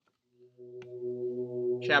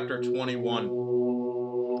Chapter 21.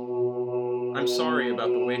 I'm sorry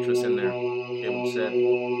about the waitress in there, Caleb said,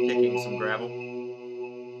 kicking some gravel.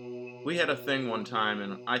 We had a thing one time,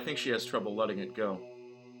 and I think she has trouble letting it go.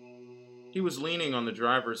 He was leaning on the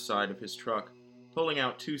driver's side of his truck, pulling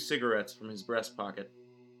out 2 cigarettes from his breast pocket.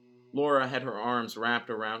 Laura had her arms wrapped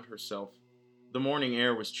around herself. The morning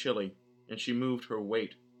air was chilly, and she moved her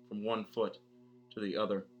weight from one foot to the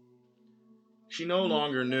other. She no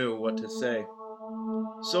longer knew what to say.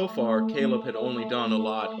 So far, Caleb had only done a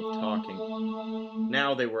lot of talking.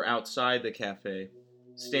 Now they were outside the cafe,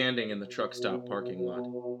 standing in the truck stop parking lot.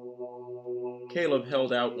 Caleb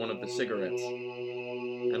held out one of the cigarettes,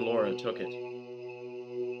 and Laura took it.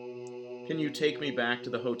 Can you take me back to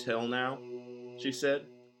the hotel now? She said.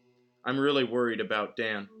 I'm really worried about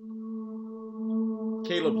Dan.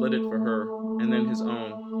 Caleb lit it for her, and then his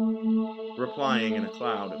own, replying in a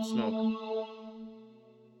cloud of smoke.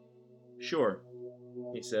 Sure,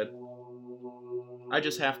 he said. I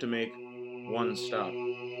just have to make one stop.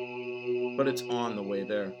 But it's on the way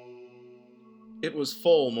there. It was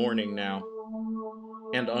full morning now,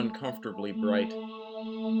 and uncomfortably bright.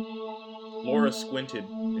 Laura squinted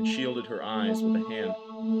and shielded her eyes with a hand.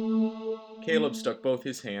 Caleb stuck both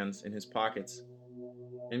his hands in his pockets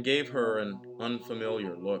and gave her an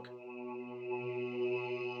unfamiliar look.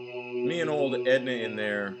 Me and old Edna in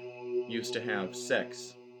there used to have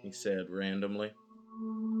sex, he said randomly.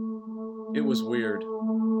 It was weird.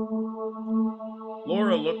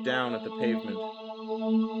 Laura looked down at the pavement.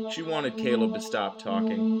 She wanted Caleb to stop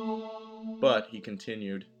talking, but he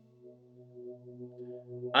continued.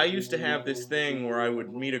 I used to have this thing where I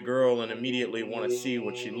would meet a girl and immediately want to see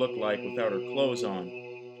what she looked like without her clothes on,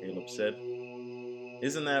 Caleb said.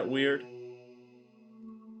 Isn't that weird?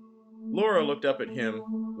 Laura looked up at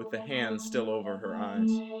him with the hand still over her eyes.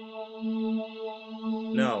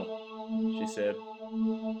 No, she said.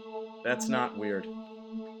 That's not weird.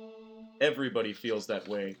 Everybody feels that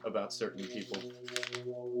way about certain people.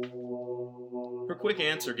 Her quick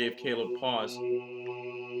answer gave Caleb pause.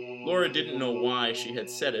 Laura didn't know why she had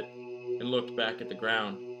said it and looked back at the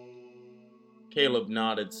ground. Caleb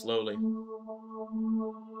nodded slowly.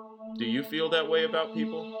 Do you feel that way about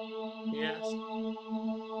people? He asked.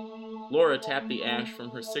 Laura tapped the ash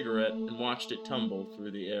from her cigarette and watched it tumble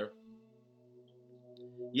through the air.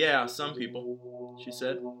 Yeah, some people, she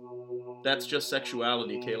said. That's just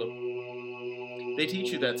sexuality, Caleb. They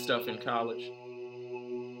teach you that stuff in college.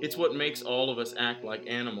 It's what makes all of us act like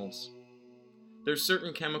animals. There's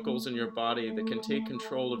certain chemicals in your body that can take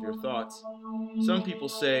control of your thoughts. Some people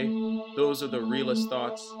say those are the realest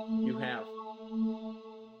thoughts you have.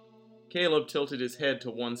 Caleb tilted his head to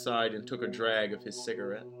one side and took a drag of his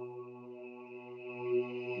cigarette.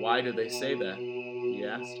 Why do they say that? He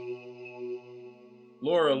asked.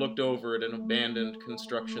 Laura looked over at an abandoned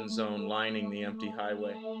construction zone lining the empty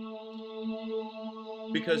highway.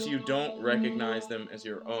 Because you don't recognize them as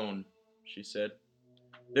your own, she said.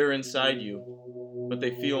 They're inside you, but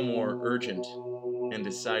they feel more urgent and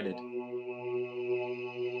decided.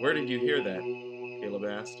 Where did you hear that? Caleb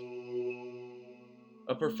asked.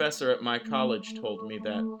 A professor at my college told me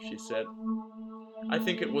that, she said. I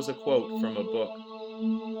think it was a quote from a book.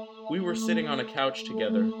 We were sitting on a couch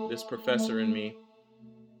together, this professor and me,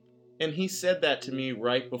 and he said that to me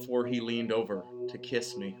right before he leaned over to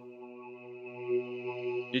kiss me.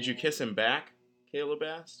 Did you kiss him back? Caleb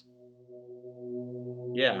asked.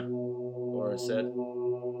 Yeah, Laura said.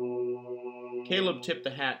 Caleb tipped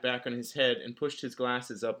the hat back on his head and pushed his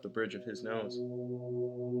glasses up the bridge of his nose.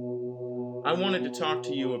 I wanted to talk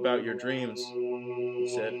to you about your dreams,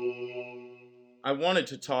 he said. I wanted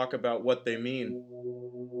to talk about what they mean,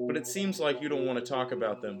 but it seems like you don't want to talk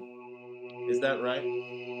about them. Is that right?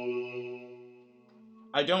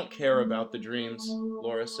 I don't care about the dreams,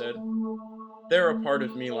 Laura said. They're a part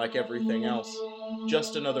of me like everything else,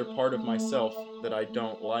 just another part of myself that I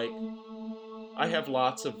don't like. I have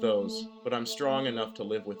lots of those, but I'm strong enough to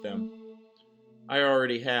live with them. I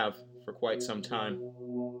already have, for quite some time.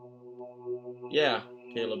 Yeah,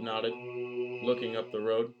 Caleb nodded, looking up the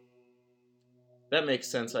road. That makes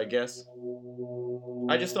sense, I guess.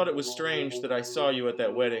 I just thought it was strange that I saw you at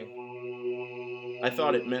that wedding. I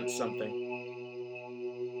thought it meant something.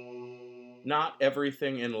 Not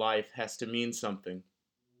everything in life has to mean something,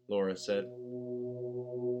 Laura said.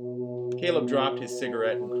 Caleb dropped his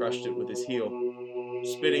cigarette and crushed it with his heel,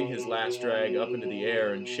 spitting his last drag up into the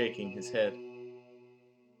air and shaking his head.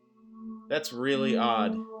 That's really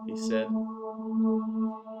odd, he said.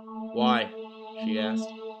 Why? She asked.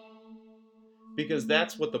 Because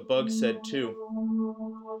that's what the bug said too.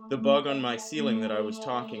 The bug on my ceiling that I was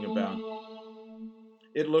talking about.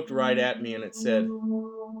 It looked right at me and it said,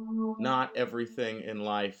 "Not everything in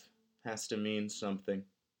life has to mean something."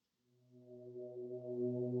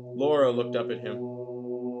 Laura looked up at him.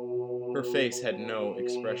 Her face had no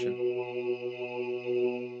expression.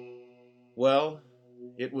 "Well,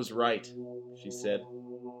 it was right," she said.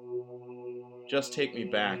 "Just take me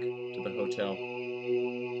back to the hotel."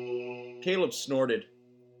 Caleb snorted,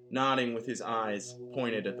 nodding with his eyes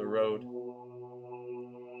pointed at the road.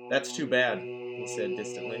 "That's too bad," he said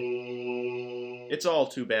distantly. "It's all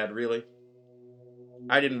too bad, really.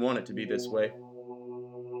 I didn't want it to be this way.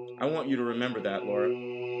 I want you to remember that, Laura.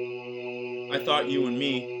 I thought you and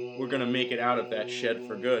me were going to make it out of that shed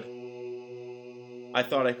for good. I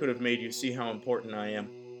thought I could have made you see how important I am."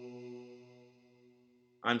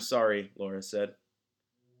 "I'm sorry," Laura said,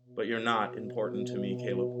 "but you're not important to me,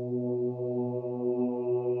 Caleb."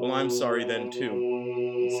 "Well, I'm sorry then too,"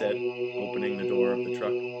 he said, opening the door of the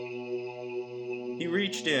truck. He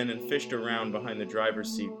reached in and fished around behind the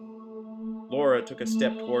driver's seat. Laura took a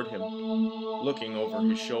step toward him, looking over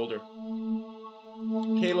his shoulder.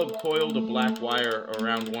 Caleb coiled a black wire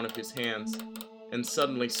around one of his hands and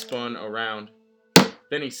suddenly spun around.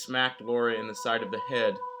 Then he smacked Laura in the side of the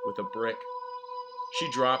head with a brick.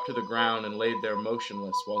 She dropped to the ground and laid there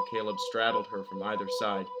motionless while Caleb straddled her from either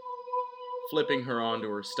side, flipping her onto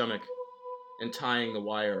her stomach and tying the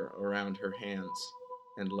wire around her hands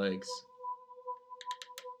and legs.